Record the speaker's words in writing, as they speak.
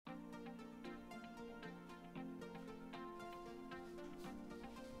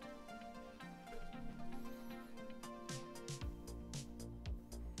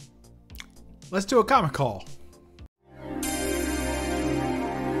let's do a comic haul.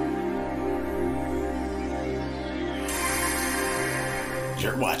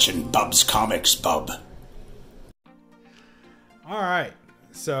 You're watching Bub's Comics, Bub. Alright,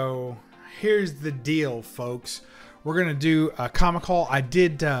 so here's the deal, folks. We're going to do a comic haul. I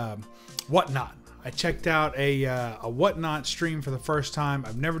did Whatnot. I checked out a Whatnot stream for the first time.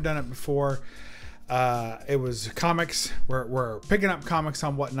 I've never done it before. It was comics. We're picking up comics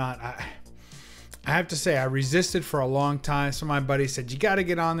on Whatnot. I have to say, I resisted for a long time. Some of my buddies said, you got to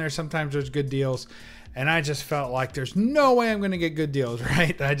get on there. Sometimes there's good deals. And I just felt like there's no way I'm going to get good deals,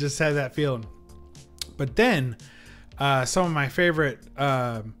 right? I just had that feeling. But then some of my favorite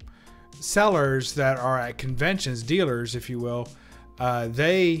sellers that are at conventions, dealers, if you will,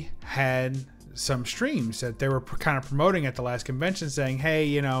 they had some streams that they were kind of promoting at the last convention, saying, hey,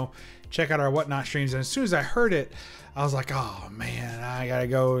 you know, check out our Whatnot streams. And as soon as I heard it, I was like, oh man, I gotta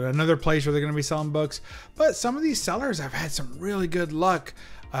go to another place where they're gonna be selling books. But some of these sellers, I've had some really good luck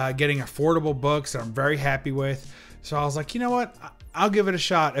getting affordable books that I'm very happy with. So I was like, you know what, I'll give it a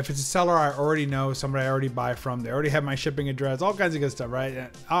shot. If it's a seller I already know, somebody I already buy from, they already have my shipping address, all kinds of good stuff, right?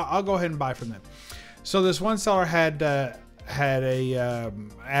 I'll go ahead and buy from them. So this one seller had a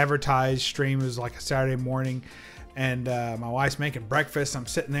advertised stream. It was like a Saturday morning, and my wife's making breakfast. I'm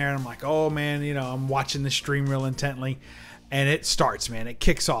sitting there and I'm like, oh man, you know, I'm watching the stream real intently, and it starts, man, it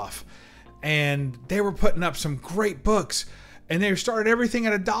kicks off, and they were putting up some great books, and they started everything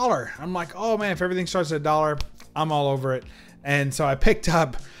at $1. I'm like, oh man, if everything starts at $1, I'm all over it. And so I picked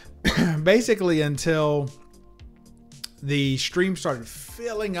up basically until the stream started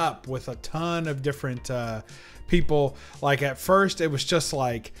filling up with a ton of different people. Like at first it was just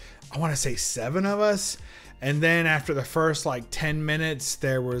like, I want to say 7 of us. And then after the first like 10 minutes,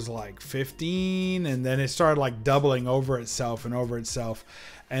 there was like 15. And then it started like doubling over itself and over itself.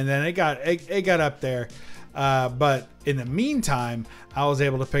 And then it got up there. But in the meantime, I was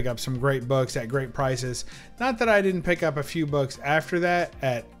able to pick up some great books at great prices. Not that I didn't pick up a few books after that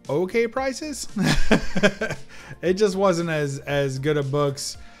at okay prices. It just wasn't as good of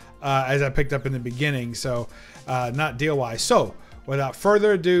books as I picked up in the beginning. So not deal wise. So without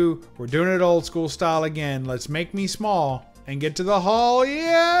further ado, we're doing it old school style again. Let's make me small and get to the haul.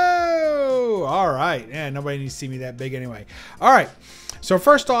 Yo! All right. Yeah, nobody needs to see me that big anyway. All right. So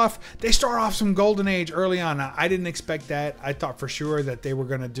first off, they start off some Golden Age early on. Now, I didn't expect that. I thought for sure that they were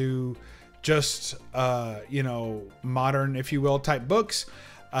going to do just, you know, modern, if you will, type books.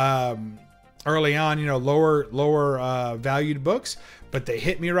 Early on, you know, lower valued books. But they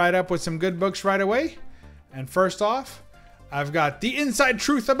hit me right up with some good books right away. And first off, I've got The Inside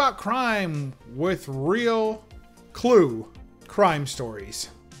Truth About Crime with Real Clue Crime Stories.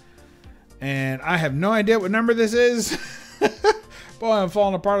 And I have no idea what number this is. Boy, I'm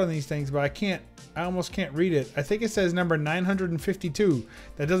falling apart on these things, but I almost can't read it. I think it says number 952.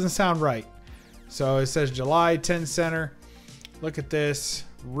 That doesn't sound right. So it says July 10 Center. Look at this.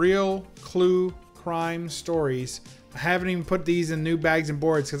 Real Clue Crime Stories. I haven't even put these in new bags and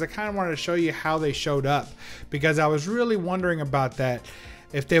boards because I kind of wanted to show you how they showed up, because I was really wondering about that,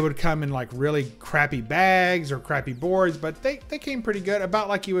 if they would come in like really crappy bags or crappy boards, but they came pretty good, about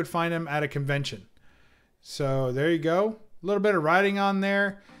like you would find them at a convention. So there you go. A little bit of writing on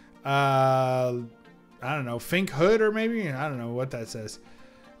there. I don't know, Fink Hood or maybe, I don't know what that says.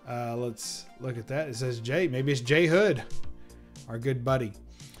 Let's look at that. It says Jay. Maybe it's Jay Hood, our good buddy.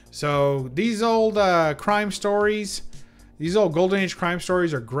 So these old crime stories, these old Golden Age crime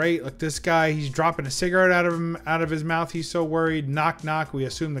stories are great. Look, this guy, he's dropping a cigarette out of his mouth. He's so worried. Knock, knock. We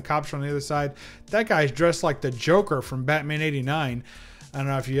assume the cops are on the other side. That guy's dressed like the Joker from Batman '89. I don't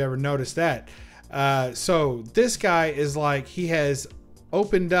know if you ever noticed that. So this guy is like, he has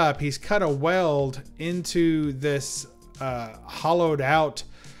opened up, he's cut a weld into this hollowed out,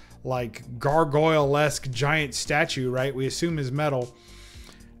 like gargoyle-esque giant statue, right? We assume is metal.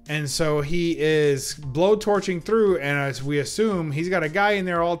 And so he is blowtorching through, and as we assume, he's got a guy in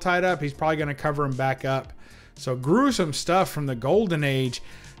there all tied up. He's probably going to cover him back up. So gruesome stuff from the Golden Age.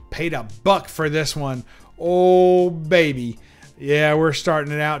 Paid $1 for this one. Oh, baby. Yeah, we're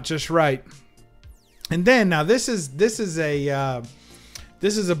starting it out just right. And then now this is a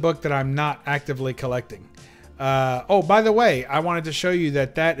book that I'm not actively collecting. Oh, by the way, I wanted to show you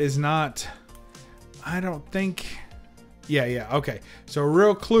that is not, I don't think. Yeah, okay. So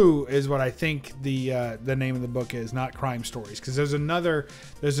Real Clue is what I think the name of the book is, not Crime Stories, because there's another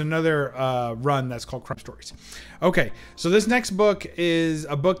run that's called Crime Stories. Okay, so this next book is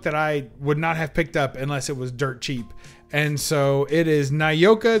a book that I would not have picked up unless it was dirt cheap, and so it is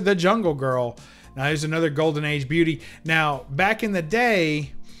Nyoka the Jungle Girl. Now, here's another Golden Age beauty. Now, back in the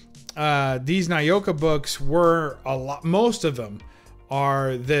day, these Nyoka books were a lot. Most of them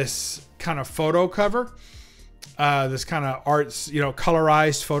are this kind of photo cover, this kind of arts,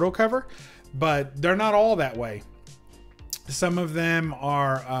 colorized photo cover, but they're not all that way. Some of them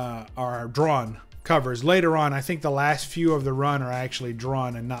are drawn covers. Later on, I think the last few of the run are actually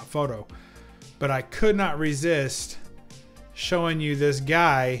drawn and not photo. But I could not resist showing you this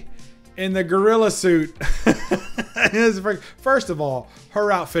guy in the gorilla suit. First of all,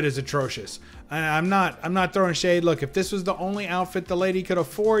 her outfit is atrocious. I'm not throwing shade. Look, if this was the only outfit the lady could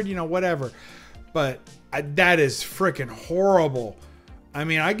afford, whatever. But that is freaking horrible. I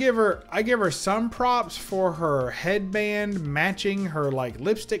mean, I give her some props for her headband matching her like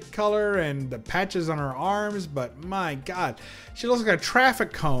lipstick color and the patches on her arms, but my God, she looks like a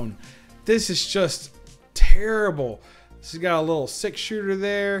traffic cone. This is just terrible. She's got a little 6-shooter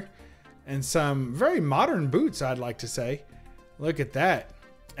there and some very modern boots, I'd like to say. Look at that.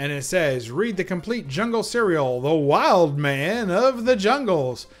 And it says, read the complete jungle serial, The Wild Man of the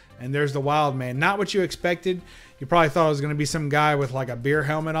Jungles. And there's the Wild Man. Not what you expected. You probably thought it was going to be some guy with like a beer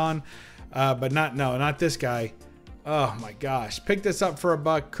helmet on. But not this guy. Oh my gosh. Picked this up for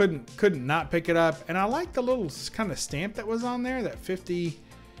 $1. Couldn't not pick it up. And I like the little kind of stamp that was on there. That 50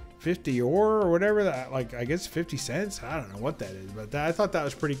 or whatever. That, like, I guess 50 cents. I don't know what that is. But I thought that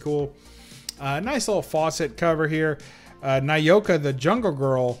was pretty cool. Nice little faucet cover here. Nyoka the Jungle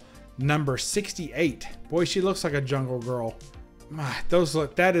Girl, number 68. Boy, she looks like a jungle girl.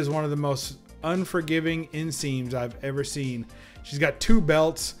 That is one of the most unforgiving inseams I've ever seen. She's got 2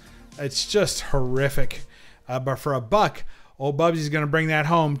 belts. It's just horrific. But for $1, old Bubsy's going to bring that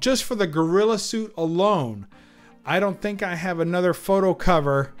home just for the gorilla suit alone. I don't think I have another photo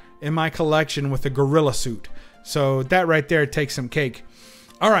cover in my collection with a gorilla suit. So that right there takes some cake.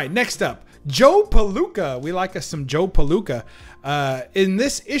 All right, next up, Joe Palooka. We like us some Joe Palooka. In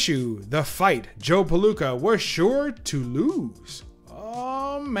this issue, the fight, Joe Palooka was sure to lose.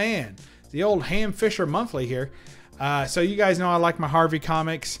 Oh man, the old Ham Fisher Monthly here. So you guys know I like my Harvey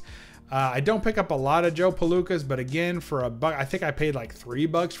comics. I don't pick up a lot of Joe Palookas, but again, for $1, I think I paid like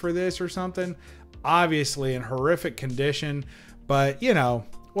 $3 for this or something. Obviously in horrific condition, but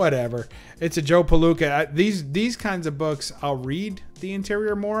whatever. It's a Joe Palooka. These kinds of books I'll read the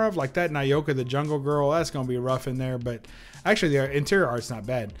interior more of, like that Nyoka the Jungle Girl. That's gonna be rough in there, but actually the interior art's not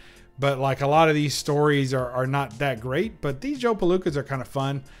bad. But like a lot of these stories are not that great, but these Joe Palookas are kind of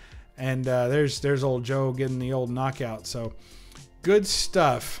fun. And there's old Joe getting the old knockout. So good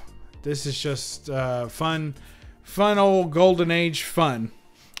stuff. This is just fun old golden age fun.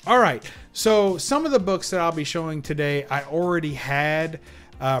 All right, so some of the books that I'll be showing today I already had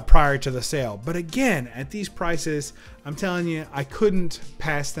prior to the sale. But again, at these prices, I'm telling you, I couldn't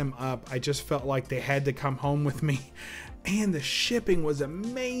pass them up. I just felt like they had to come home with me. And the shipping was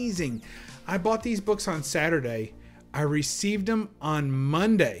amazing. I bought these books on Saturday. I received them on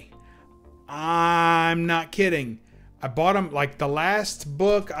Monday. I'm not kidding. I bought them, like the last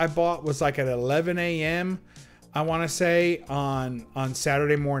book I bought was like at 11 a.m. I want to say on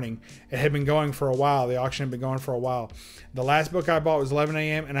Saturday morning. It had been going for a while. The auction had been going for a while. The last book I bought was 11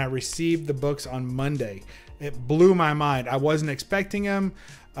 a.m. and I received the books on Monday. It blew my mind. I wasn't expecting them.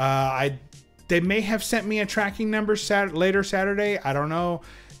 They may have sent me a tracking number later Saturday. I don't know.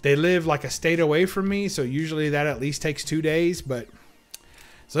 They live like a state away from me, so usually that at least takes 2 days. But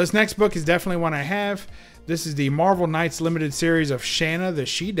so this next book is definitely one I have. This is the Marvel Knights limited series of Shanna the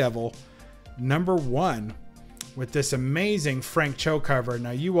She-Devil, number 1, with this amazing Frank Cho cover.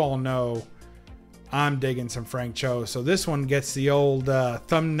 Now you all know I'm digging some Frank Cho, so this one gets the old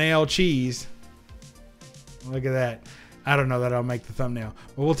thumbnail cheese. Look at that. I don't know that I'll make the thumbnail,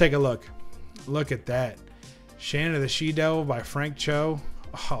 but we'll take a look. Look at that. Shanna the She-Devil by Frank Cho.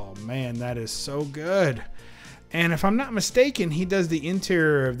 Oh man, that is so good. And if I'm not mistaken, he does the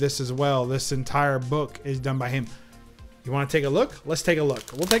interior of this as well. This entire book is done by him. You want to take a look? Let's take a look.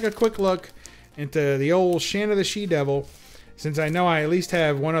 We'll take a quick look into the old Shanna the She-Devil, since I know I at least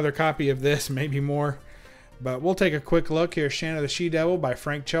have one other copy of this, maybe more. But we'll take a quick look here. Shanna the She-Devil by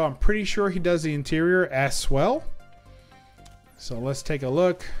Frank Cho. I'm pretty sure he does the interior as well. So let's take a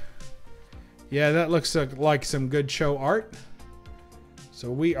look. Yeah, that looks like some good Cho art.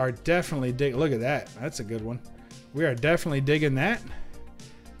 So we are definitely digging. Look at that. That's a good one. We are definitely digging that.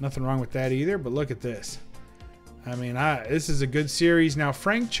 Nothing wrong with that either, but look at this. I mean, this is a good series. Now,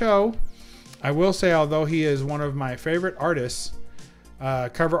 Frank Cho, I will say, although he is one of my favorite artists,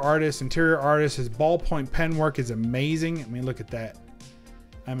 cover artists, interior artists, his ballpoint pen work is amazing. I mean, look at that.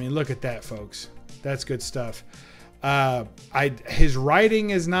 I mean, look at that, folks. That's good stuff. His writing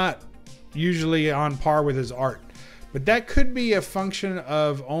is not usually on par with his art, but that could be a function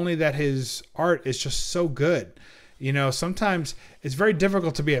of only that his art is just so good. You know, sometimes it's very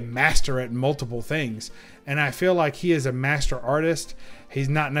difficult to be a master at multiple things. And I feel like he is a master artist. He's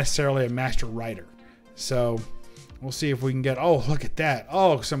not necessarily a master writer. So we'll see if we can get, oh, look at that.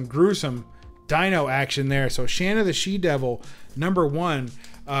 Oh, some gruesome dino action there. So Shanna the She-Devil,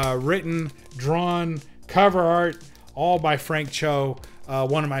 #1, written, drawn, cover art, all by Frank Cho,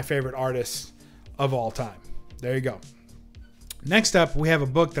 one of my favorite artists of all time. There you go. Next up, we have a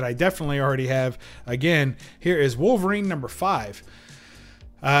book that I definitely already have. Again, here is Wolverine #5.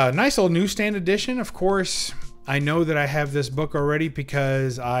 Nice little newsstand edition. Of course, I know that I have this book already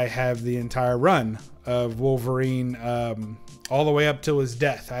because I have the entire run of Wolverine all the way up till his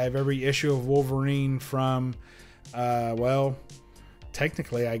death. I have every issue of Wolverine from, well,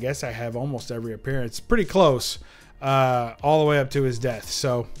 technically, I guess I have almost every appearance. Pretty close, all the way up to his death.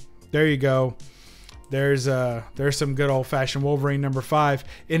 So there you go. There's some good old-fashioned Wolverine #5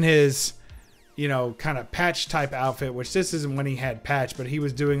 in his, you know, kind of patch type outfit, which this isn't when he had patch, but he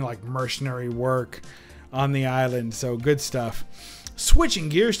was doing like mercenary work on the island. So good stuff. Switching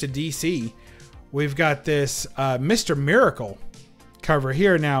gears to DC, we've got this Mr. Miracle cover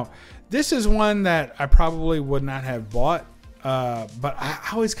here. Now, this is one that I probably would not have bought, but I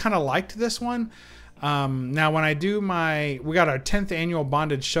always kind of liked this one. Now when I do we got our 10th annual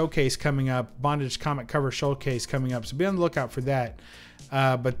Bondage showcase coming up, Bondage comic cover showcase coming up. So be on the lookout for that.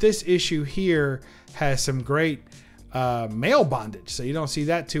 But this issue here has some great, male bondage. So you don't see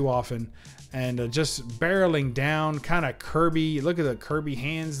that too often. And just barreling down, kind of Kirby. Look at the Kirby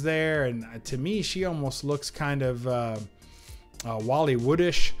hands there. And to me, she almost looks kind of, Wally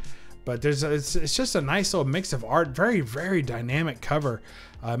Woodish. But it's just a nice little mix of art. Very, very dynamic cover.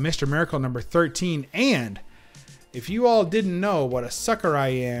 Mr. Miracle #13. And if you all didn't know what a sucker I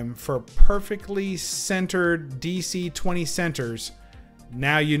am for perfectly centered DC 20 centers,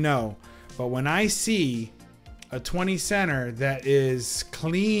 now you know. But when I see a 20 center that is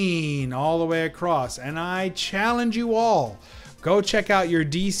clean all the way across, and I challenge you all, go check out your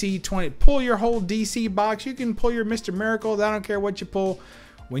DC 20. Pull your whole DC box. You can pull your Mr. Miracles. I don't care what you pull.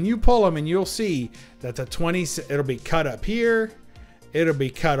 When you pull them, and you'll see that the 20, it'll be cut up here. It'll be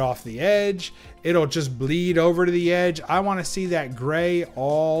cut off the edge. It'll just bleed over to the edge. I want to see that gray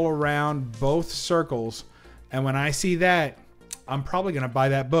all around both circles. And when I see that, I'm probably going to buy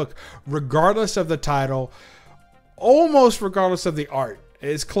that book, regardless of the title, almost regardless of the art.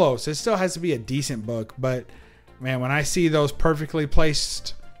 It's close. It still has to be a decent book. But, man, when I see those perfectly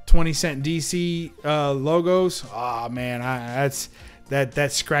placed 20-cent DC logos, oh, man,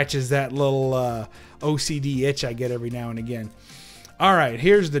 that scratches that little OCD itch I get every now and again. All right,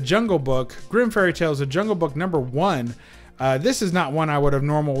 here's the Jungle Book, Grim Fairy Tales, the Jungle Book #1. This is not one I would have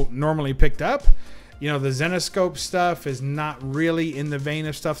normally picked up. You know, the Zenoscope stuff is not really in the vein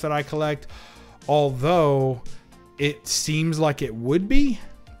of stuff that I collect, although it seems like it would be.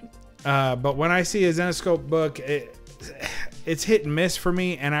 But when I see a Zenoscope book, it's hit and miss for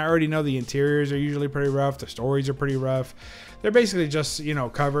me, and I already know the interiors are usually pretty rough. The stories are pretty rough. They're basically just, you know,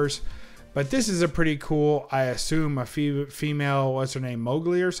 covers. But this is a pretty cool, I assume, a female, what's her name,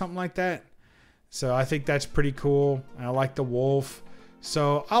 Mowgli or something like that. So I think that's pretty cool. I like the wolf.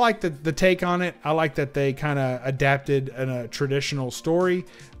 So I like the take on it. I like that they kind of adapted a traditional story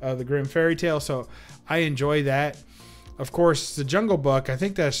of the Grim Fairy Tale. So I enjoy that. Of course, the Jungle Book, I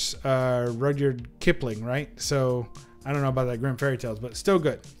think that's Rudyard Kipling, right? So I don't know about that Grim Fairy Tales, but still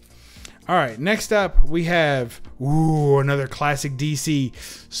good. All right, next up we have another classic DC.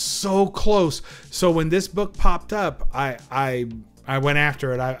 So close. So when this book popped up, I went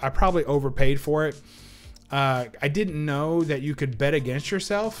after it. I probably overpaid for it. I didn't know that you could bet against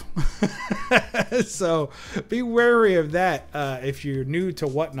yourself. So be wary of that if you're new to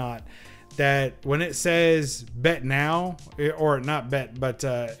Whatnot. That when it says bet now, or not bet, but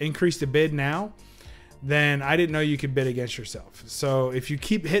increase the bid now, then I didn't know you could bid against yourself. So if you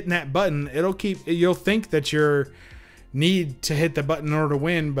keep hitting that button, you'll think that you need to hit the button in order to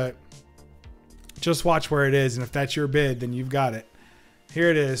win, but just watch where it is. And if that's your bid, then you've got it. Here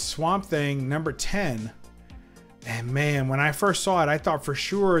it is, Swamp Thing #10. And man, when I first saw it, I thought for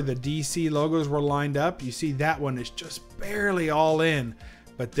sure the DC logos were lined up. You see that one is just barely all in,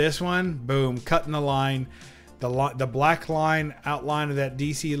 but this one, boom, cutting the line. The black line outline of that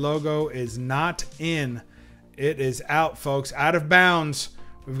DC logo is not in. It is out, folks. Out of bounds.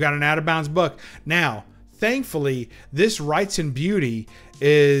 We've got an out of bounds book. Now, thankfully, this Rights and Beauty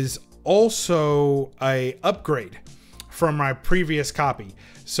is also a upgrade from my previous copy.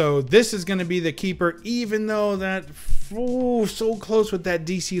 So this is going to be the keeper, even though that so close with that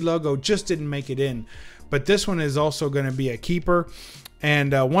DC logo just didn't make it in. but this one is also going to be a keeper.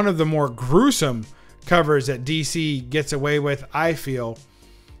 And one of the more gruesome covers that DC gets away with, I feel,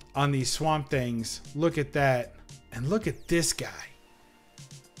 on these Swamp Things. Look at that. And look at this guy.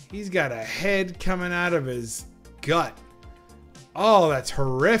 He's got a head coming out of his gut. Oh, that's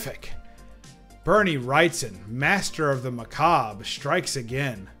horrific. Bernie Wrightson, master of the macabre, strikes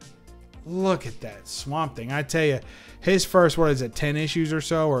again. Look at that Swamp Thing. I tell you, his first, 10 issues or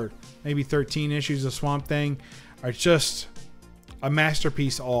so, or maybe 13 issues of Swamp Thing are just a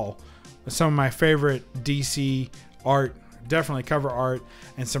masterpiece all. Some of my favorite DC art, definitely cover art,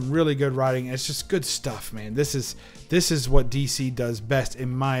 and some really good writing. It's just good stuff, man. This is what DC does best,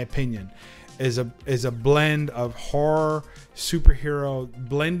 in my opinion, is a blend of horror, superhero,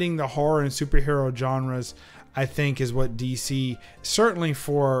 blending the horror and superhero genres. I think is what DC, certainly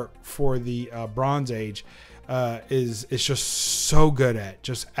for the Bronze Age, is just so good at,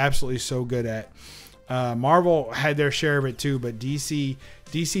 just absolutely so good at. Marvel had their share of it too, but DC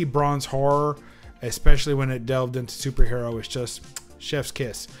Bronze horror, especially when it delved into superhero, is just chef's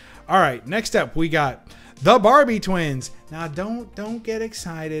kiss. All right, next up we got the Barbie twins. Now don't get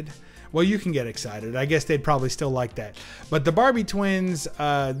excited. Well, you can get excited. I guess they'd probably still like that. But the Barbie twins,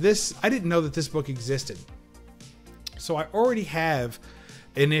 I didn't know that this book existed. So I already have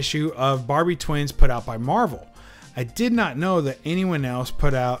an issue of Barbie Twins put out by Marvel. I did not know that anyone else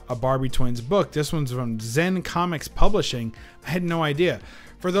put out a Barbie Twins book. This one's from Zen Comics Publishing. I had no idea.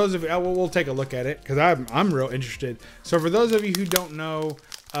 For those of you, we'll take a look at it because I'm real interested. So for those of you who don't know,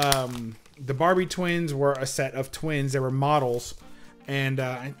 the Barbie Twins were a set of twins. They were models, and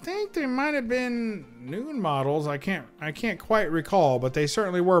I think they might have been nude models. I can't quite recall, but they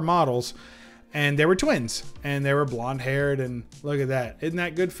certainly were models. And they were twins, and they were blonde haired, and look at that. Isn't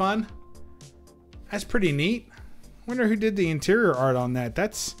that good fun? That's pretty neat. Wonder who did the interior art on that.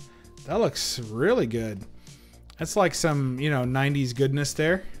 That looks really good. That's like some, 90s goodness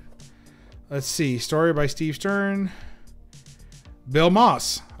there. Let's see. Story by Steve Stern. Bill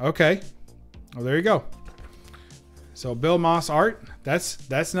Moss. Okay. Well, there you go. So Bill Moss art.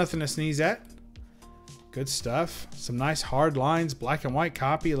 That's nothing to sneeze at. Good stuff. Some nice hard lines. Black and white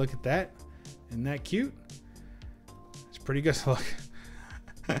copy. Look at that. Isn't that cute? It's pretty good. Look.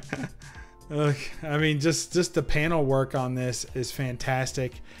 Look, I mean, just the panel work on this is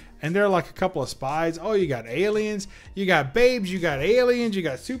fantastic. And they're like a couple of spies. Oh, you got aliens, you got babes, you got aliens, you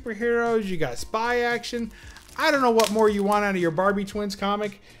got superheroes, you got spy action. I don't know what more you want out of your Barbie Twins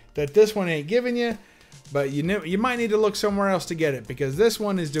comic that this one ain't giving you, but you might need to look somewhere else to get it, because this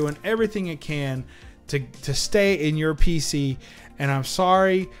one is doing everything it can to stay in your PC. And I'm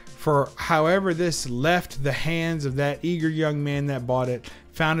sorry for however this left the hands of that eager young man that bought it,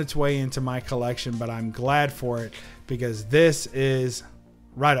 found its way into my collection, but I'm glad for it because this is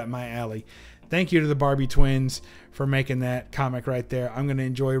right up my alley. Thank you to the Barbie Twins for making that comic right there. I'm going to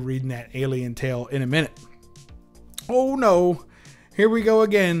enjoy reading that alien tale in a minute. Oh no, here we go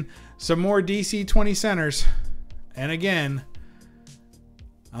again. Some more DC 20 centers. And again,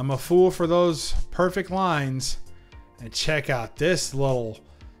 I'm a fool for those perfect lines. And check out this little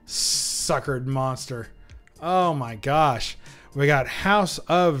suckered monster. Oh my gosh. We got House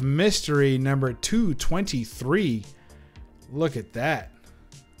of Mystery number 223. Look at that.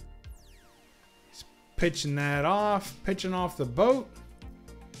 He's pitching off the boat.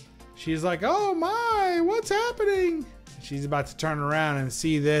 She's like, oh my, what's happening? She's about to turn around and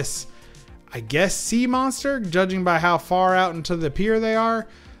see this, I guess, sea monster, judging by how far out into the pier they are.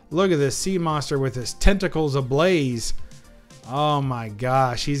 Look at this sea monster with his tentacles ablaze. Oh my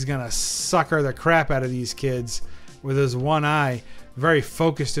gosh, he's gonna sucker the crap out of these kids with his one eye. Very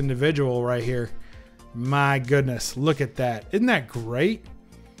focused individual right here. My goodness, look at that. Isn't that great?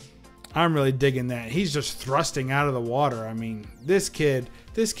 I'm really digging that. He's just thrusting out of the water. I mean, this kid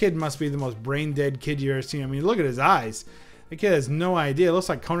must be the most brain dead kid you've ever seen. I mean, look at his eyes. The kid has no idea. It looks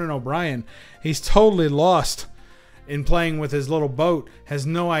like Conan O'Brien. He's totally lost in playing with his little boat. Has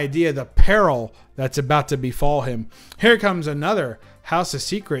no idea the peril that's about to befall him. Here comes another House of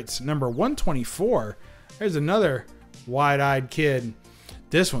Secrets, number 124. There's another wide-eyed kid.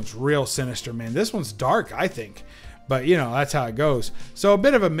 This one's real sinister, man. This one's dark, I think. But, you know, that's how it goes. So a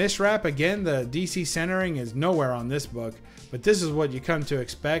bit of a miswrap. Again, the DC centering is nowhere on this book. But this is what you come to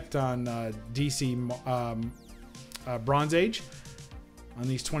expect on DC Bronze Age. On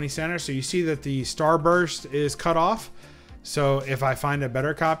these 20 centers. So you see that the Starburst is cut off. So if I find a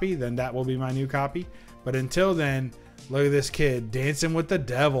better copy, then that will be my new copy. But until then, look at this kid dancing with the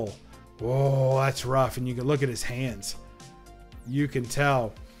devil. Whoa, that's rough. And you can look at his hands. You can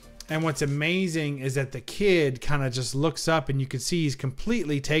tell. And what's amazing is that the kid kind of just looks up and you can see he's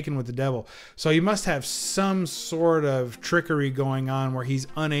completely taken with the devil. So he must have some sort of trickery going on where he's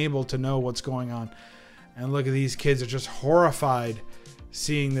unable to know what's going on. And look at these kids are just horrified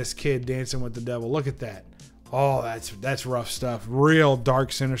seeing this kid dancing with the devil. Look at that. Oh, that's rough stuff. Real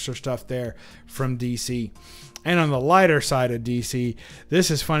dark, sinister stuff there from DC. And on the lighter side of DC,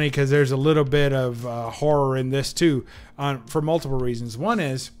 this is funny because there's a little bit of horror in this too, for multiple reasons. One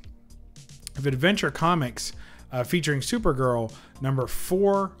is of Adventure Comics featuring Supergirl number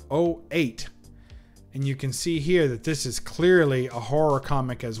 408. And you can see here that this is clearly a horror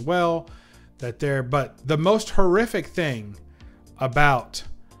comic as well. But the most horrific thing about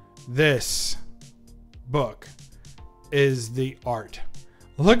this book is the art.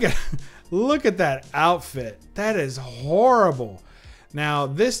 Look at that outfit. That is horrible. Now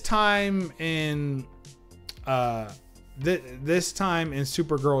this time in this time in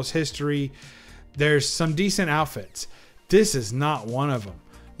Supergirl's history, there's some decent outfits. This is not one of them.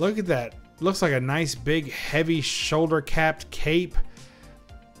 Look at that. Looks like a nice big heavy shoulder capped cape.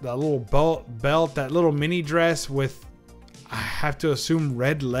 That little belt, that little mini dress with, I have to assume,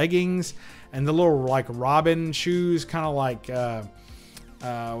 red leggings, and the little like Robin shoes, kind of like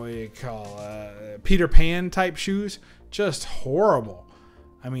what do you call Peter Pan type shoes. Just horrible.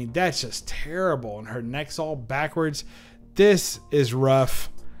 I mean, that's just terrible. And her neck's all backwards. This is rough.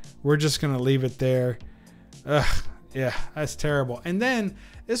 We're just gonna leave it there. Ugh, yeah, that's terrible. And then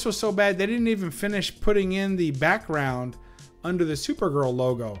this was so bad they didn't even finish putting in the background under the Supergirl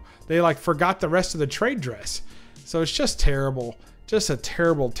logo. They like forgot the rest of the trade dress. So it's just terrible. Just a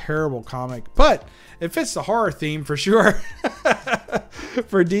terrible, terrible comic. But it fits the horror theme for sure.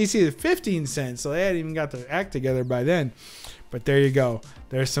 For DC, it's 15 cents. So they hadn't even got their act together by then. But there you go.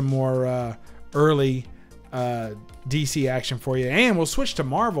 There's some more early DC action for you. And we'll switch to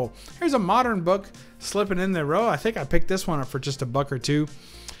Marvel. Here's a modern book slipping in the row. I think I picked this one up for just $1 or $2.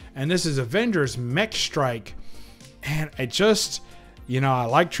 And this is Avengers Mech Strike. And I just, I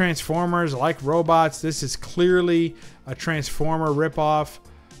like Transformers. I like robots. This is clearly a Transformer ripoff.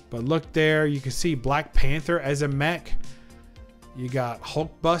 But look there. You can see Black Panther as a mech. You got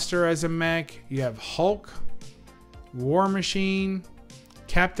Hulkbuster as a mech. You have Hulk, War Machine,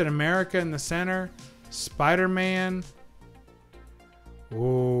 Captain America in the center, Spider-Man.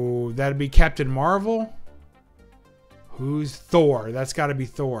 Oh, that'd be Captain Marvel. Who's Thor? That's got to be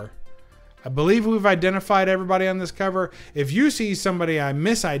Thor. I believe we've identified everybody on this cover. If you see somebody I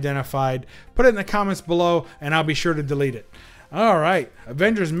misidentified, put it in the comments below and I'll be sure to delete it. All right,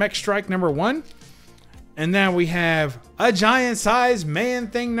 Avengers Mech Strike number 1. And then we have a giant-sized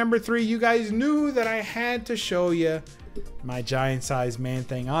Man-Thing number 3. You guys knew that I had to show you my giant-sized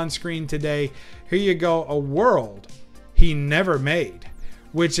Man-Thing on screen today. Here you go, a world he never made,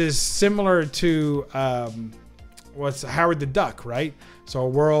 which is similar to what's Howard the Duck, right? So a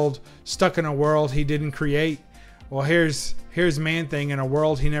world stuck in a world he didn't create. Well, here's Man-Thing in a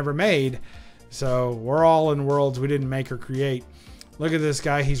world he never made. So we're all in worlds we didn't make or create. Look at this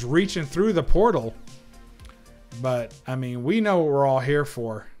guy. He's reaching through the portal. But, I mean, we know what we're all here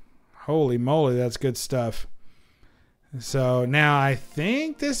for. Holy moly, that's good stuff. So now I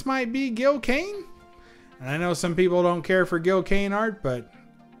think this might be Gil Kane. And I know some people don't care for Gil Kane art, but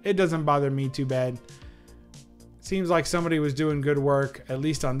it doesn't bother me too bad. Seems like somebody was doing good work, at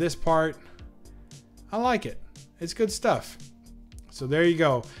least on this part. I like it. It's good stuff. So there you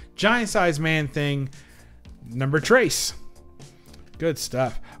go. Giant size Man-Thing, number trace. Good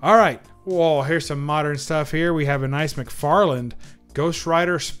stuff. All right. Whoa, here's some modern stuff here. We have a nice McFarlane Ghost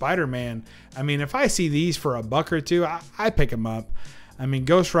Rider Spider-Man. I mean, if I see these for $1 or $2, I pick them up. I mean,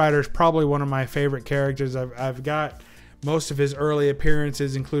 Ghost Rider is probably one of my favorite characters. I've got most of his early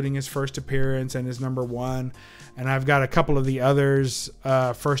appearances, including his first appearance and his number 1. And I've got a couple of the others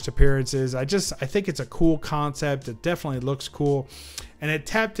first appearances. I think it's a cool concept. It definitely looks cool. And it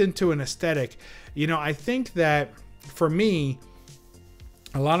tapped into an aesthetic. I think that for me,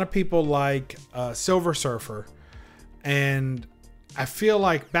 a lot of people like Silver Surfer. And I feel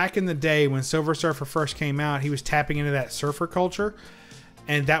like back in the day when Silver Surfer first came out, he was tapping into that surfer culture.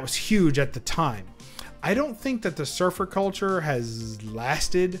 And that was huge at the time. I don't think that the surfer culture has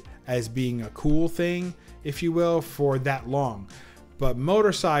lasted as being a cool thing, if you will, for that long. But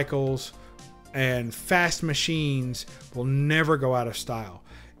motorcycles and fast machines will never go out of style.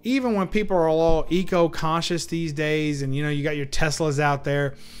 Even when people are all eco-conscious these days and, you got your Teslas out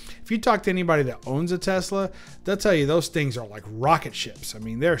there. If you talk to anybody that owns a Tesla, they'll tell you those things are like rocket ships. I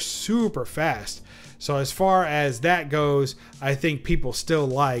mean, they're super fast. So as far as that goes, I think people still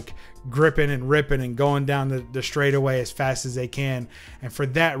like gripping and ripping and going down the straightaway as fast as they can. And for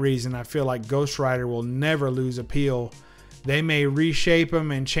that reason, I feel like Ghost Rider will never lose appeal. They may reshape them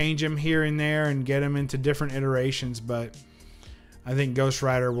and change them here and there and get them into different iterations, but I think Ghost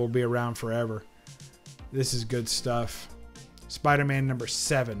Rider will be around forever. This is good stuff. Spider-Man number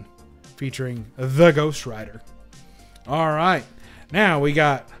 7, featuring the Ghost Rider. All right, now we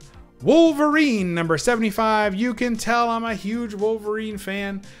got Wolverine number 75. You can tell I'm a huge Wolverine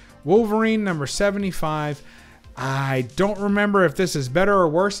fan. Wolverine number 75. I don't remember if this is better or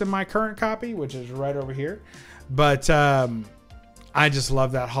worse than my current copy, which is right over here. But I just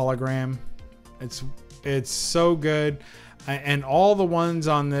love that hologram. It's so good. And all the ones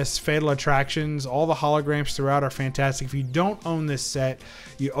on this Fatal Attractions, all the holograms throughout are fantastic. If you don't own this set,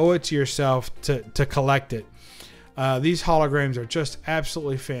 you owe it to yourself to collect it. These holograms are just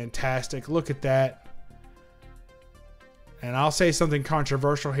absolutely fantastic. Look at that. And I'll say something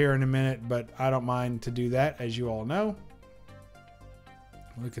controversial here in a minute, but I don't mind to do that, as you all know.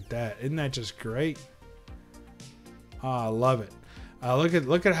 Look at that. Isn't that just great? Oh, I love it.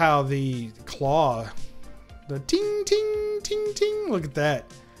 Look at how the claw, the ting ting ting ting. Look at that.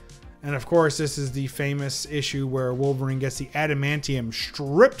 And of course, this is the famous issue where Wolverine gets the adamantium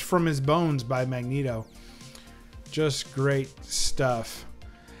stripped from his bones by Magneto. Just great stuff.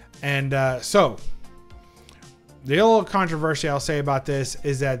 And so the little controversy I'll say about this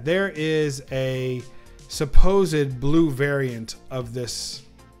is that there is a supposed blue variant of this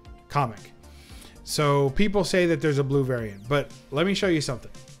comic. So people say that there's a blue variant, but let me show you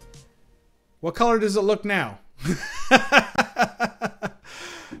something. What color does it look now?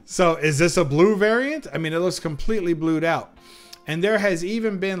 So is this a blue variant? I mean, it looks completely blued out. And there has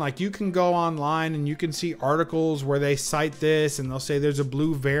even been, like, you can go online and you can see articles where they cite this and they'll say there's a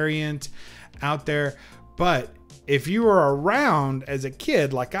blue variant out there. But if you were around as a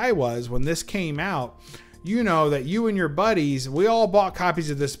kid like I was when this came out, you know that you and your buddies, we all bought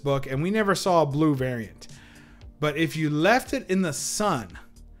copies of this book and we never saw a blue variant. But if you left it in the sun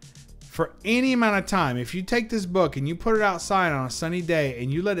for any amount of time, if you take this book and you put it outside on a sunny day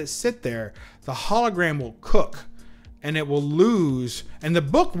and you let it sit there, the hologram will cook and it will lose, and the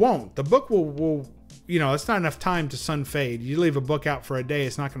book won't. The book will you know, it's not enough time to sun fade. You leave a book out for a day,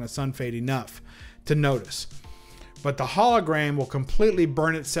 it's not going to sun fade enough to notice. But the hologram will completely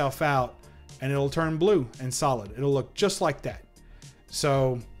burn itself out and it'll turn blue and solid. It'll look just like that.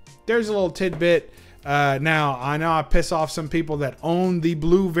 So there's a little tidbit. Now, I know I piss off some people that own the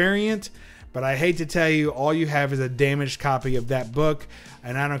blue variant, but I hate to tell you, all you have is a damaged copy of that book.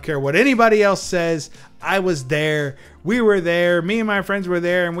 And I don't care what anybody else says. I was there. We were there. Me and my friends were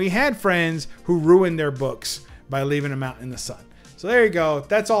there. And we had friends who ruined their books by leaving them out in the sun. So there you go.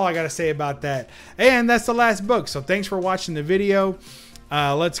 That's all I got to say about that. And that's the last book. So thanks for watching the video.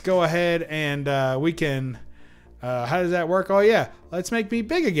 Let's go ahead and we can... how does that work? Oh, yeah. Let's make me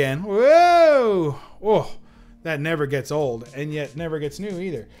big again. Whoa! Oh, that never gets old. And yet never gets new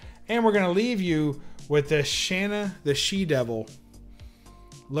either. And we're going to leave you with the Shanna the She-Devil.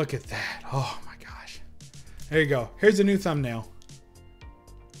 Look at that. Oh, my gosh. There you go. Here's a new thumbnail.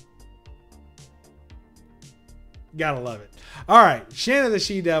 Gotta love it. All right. Shanna the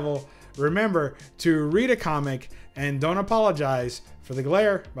She-Devil. Remember to read a comic and don't apologize for the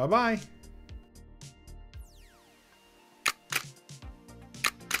glare. Bye-bye.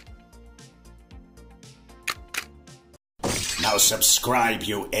 Now subscribe,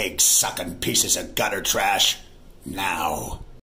 you egg-sucking pieces of gutter trash. Now.